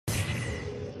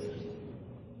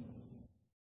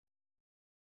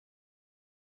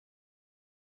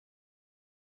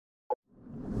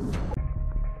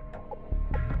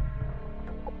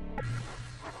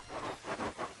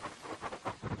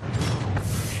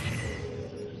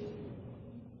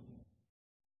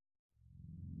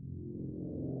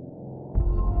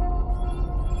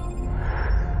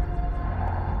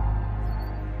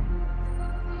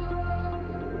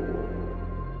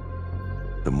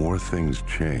things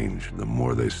change, the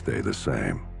more they stay the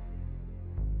same.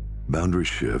 Boundaries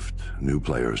shift, new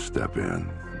players step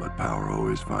in, but power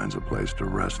always finds a place to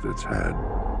rest its head.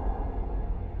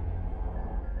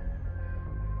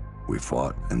 We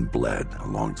fought and bled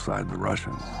alongside the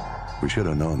Russians. We should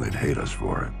have known they'd hate us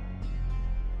for it.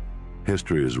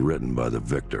 History is written by the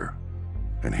victor,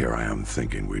 and here I am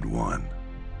thinking we'd won.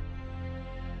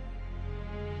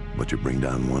 But you bring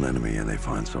down one enemy and they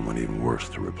find someone even worse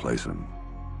to replace him.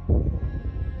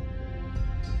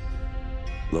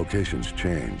 Locations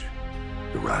change,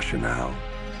 the rationale,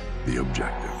 the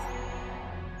objective.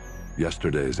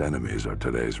 Yesterday's enemies are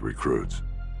today's recruits.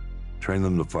 Train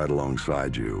them to fight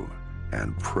alongside you,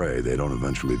 and pray they don't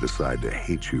eventually decide to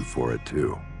hate you for it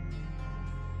too.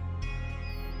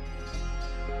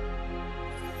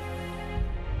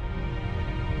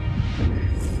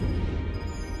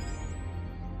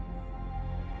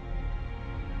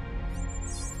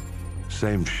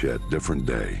 Same shit, different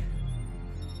day.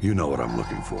 You know what I'm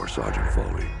looking for, Sergeant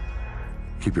Foley.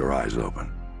 Keep your eyes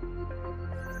open.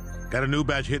 Got a new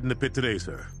batch hitting the pit today,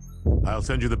 sir. I'll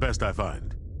send you the best I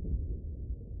find.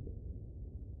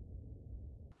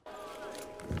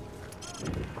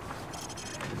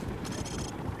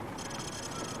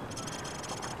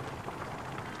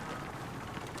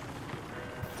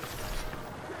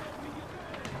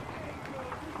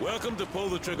 Welcome to Pull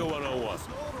the Trigger 101.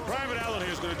 Private Allen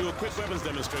here is going to do a quick weapons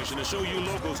demonstration to show you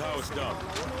locals how it's done.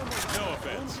 No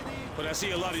offense, but I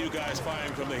see a lot of you guys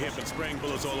firing from the hip and spraying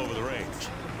bullets all over the range.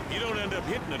 You don't end up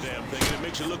hitting a damn thing and it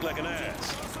makes you look like an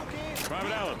ass.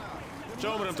 Private Allen,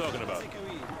 show them what I'm talking about.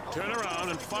 Turn around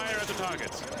and fire at the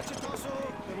targets.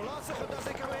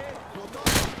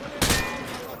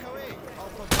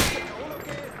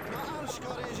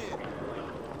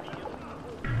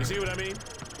 You see what I mean?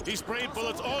 He sprayed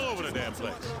bullets all over the damn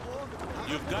place.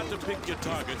 You've got to pick your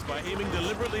targets by aiming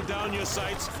deliberately down your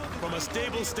sights from a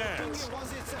stable stance.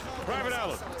 Private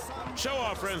Allen, show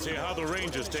our friends here how the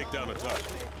Rangers take down a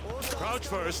target. Crouch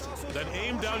first, then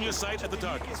aim down your sight at the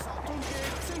target.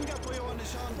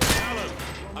 Allen,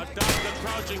 adopt the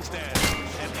crouching stance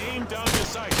and aim down your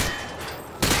sight.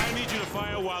 I need you to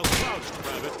fire while crouched,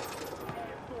 Private.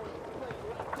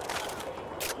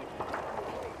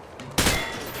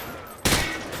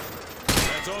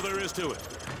 That's all there is to it.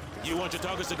 You want your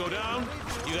targets to go down,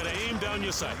 you gotta aim down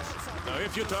your sights. Now,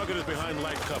 if your target is behind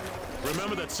light cover,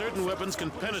 remember that certain weapons can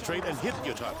penetrate and hit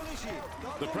your target.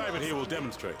 The private here will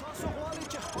demonstrate.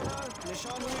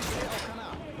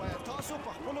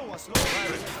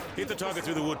 Private, hit the target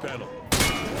through the wood panel.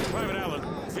 Private Allen,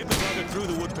 hit the target through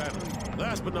the wood panel.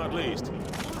 Last but not least,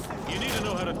 you need to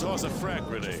know how to toss a frag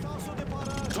grenade.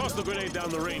 Toss the grenade down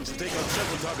the range to take out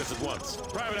several targets at once.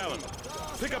 Private Allen,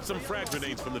 pick up some frag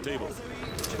grenades from the table.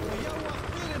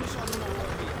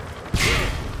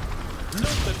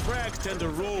 Note that frags tend to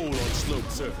roll on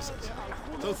sloped surfaces,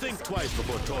 so think twice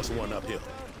before tossing one uphill.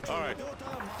 All right.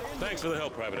 Thanks for the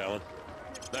help, Private Allen.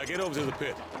 Now get over to the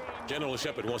pit. General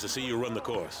Shepard wants to see you run the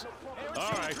course.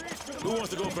 All right. Who wants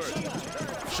to go first?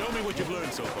 Show me what you've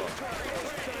learned so far.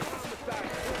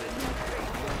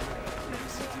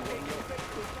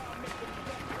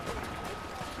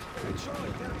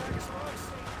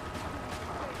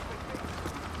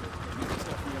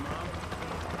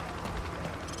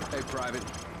 Hey, Private.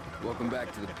 Welcome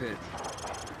back to the pit.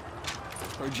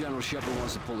 Heard General Shepard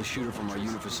wants to pull a shooter from our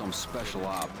unit for some special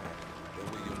op.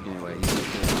 Anyway, he's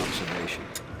looking at an observation.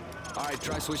 All right,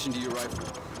 try switching to your rifle.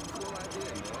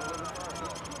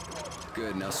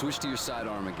 Good, now switch to your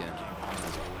sidearm again.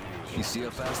 You see how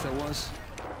fast that was?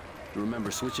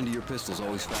 Remember, switching to your pistol's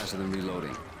always faster than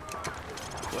reloading.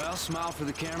 Well, smile for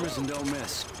the cameras and don't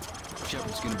miss.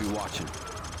 Shepard's gonna be watching.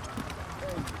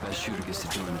 Best shooter gets to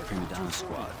join the Prima Donna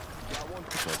squad.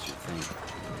 That's your thing.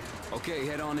 Okay,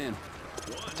 head on in.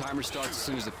 Timer starts as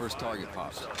soon as the first target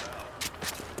pops.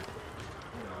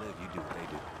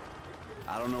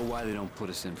 I don't know why they don't put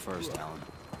us in first, Alan.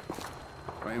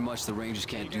 Very much the Rangers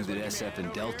can't do that SF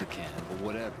and Delta can, but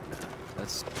whatever.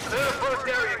 That's... Clear the first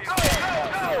area! Go! Go!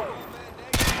 Go!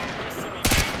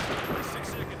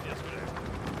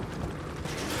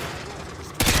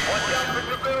 Watch out for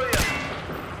civilians!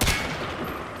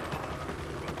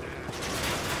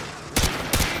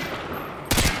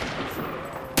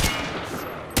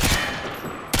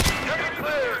 Area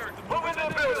clear! Move into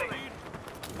the building!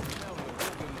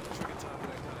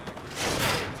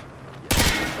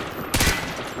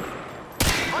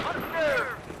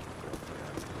 Upstairs!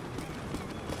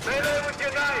 Melee with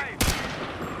your knife!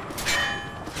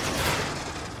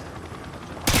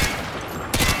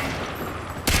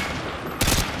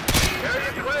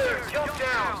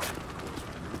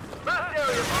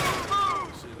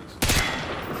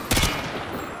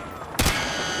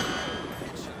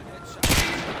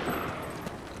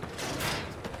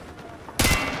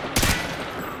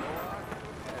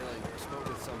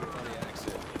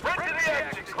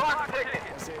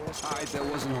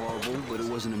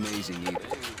 wasn't amazing either.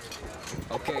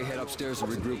 Okay, head upstairs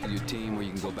and regroup with your team, or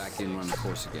you can go back in and run the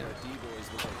course again.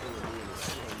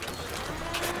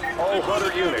 All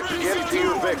Hunter units, get to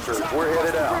your victors. We're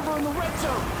headed out. Everyone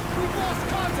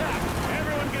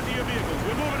get to your vehicles.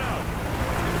 We're moving out.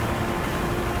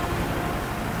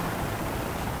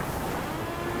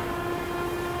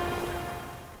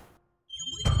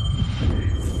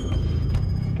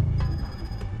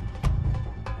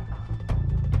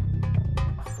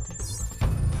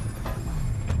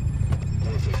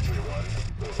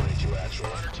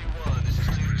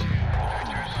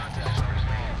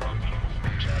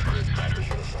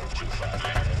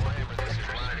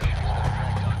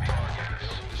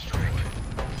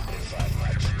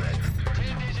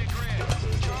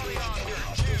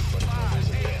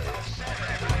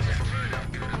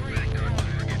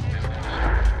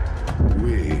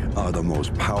 The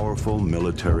most powerful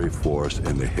military force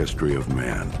in the history of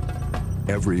man.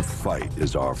 Every fight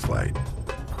is our fight.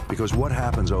 Because what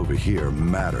happens over here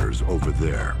matters over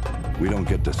there. We don't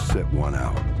get to sit one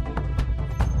out.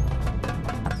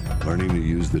 Learning to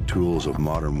use the tools of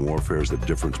modern warfare is the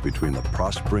difference between the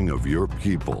prospering of your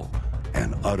people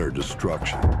and utter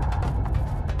destruction.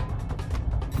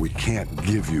 We can't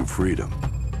give you freedom,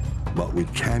 but we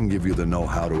can give you the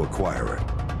know-how to acquire it.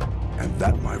 And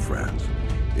that, my friends,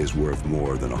 is worth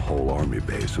more than a whole army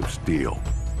base of steel.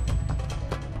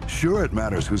 Sure, it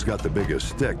matters who's got the biggest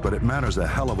stick, but it matters a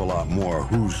hell of a lot more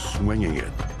who's swinging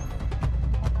it.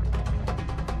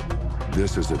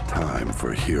 This is a time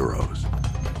for heroes,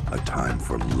 a time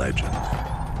for legends.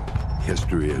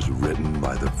 History is written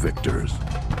by the victors.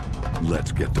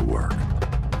 Let's get to work.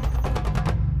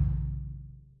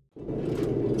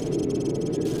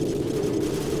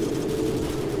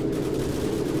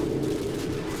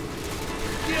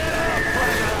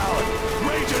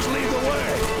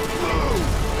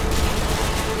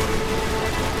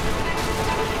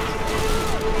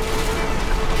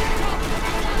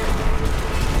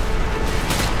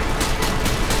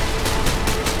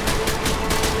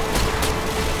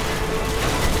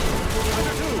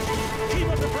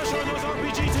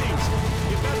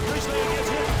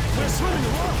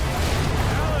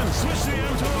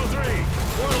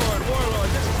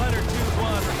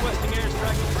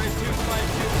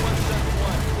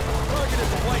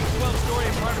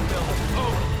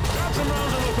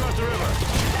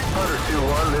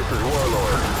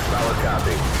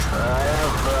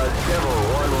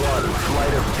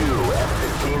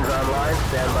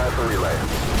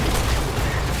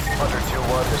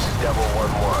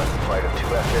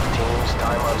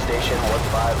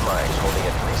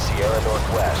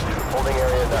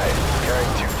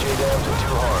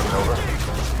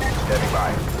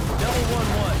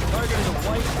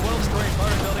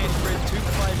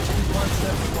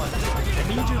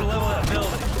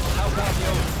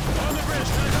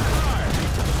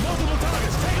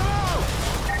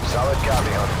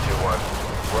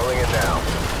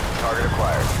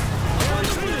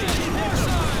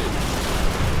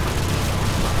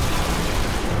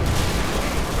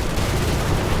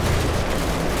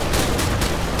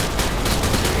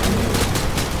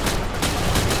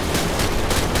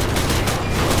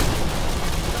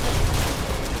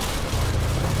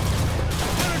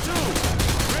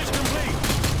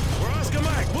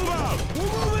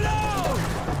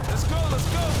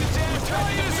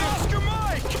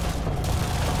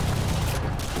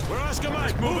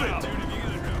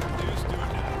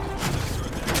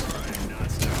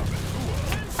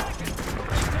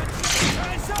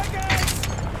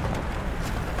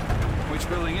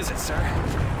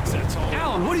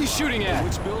 Shooting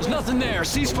at? There's nothing there.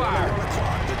 Ceasefire.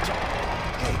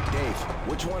 Hey, Dave,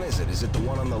 which one is it? Is it the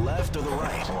one on the left or the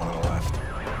right? The one on the left.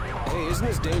 Hey, isn't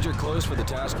this danger close for the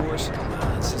task force?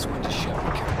 Nah, this is when to shut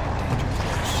up. Care about danger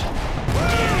close.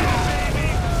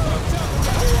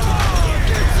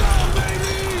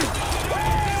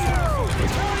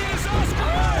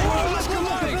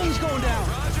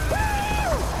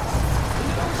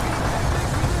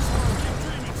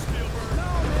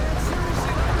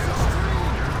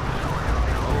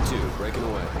 Breaking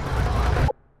away.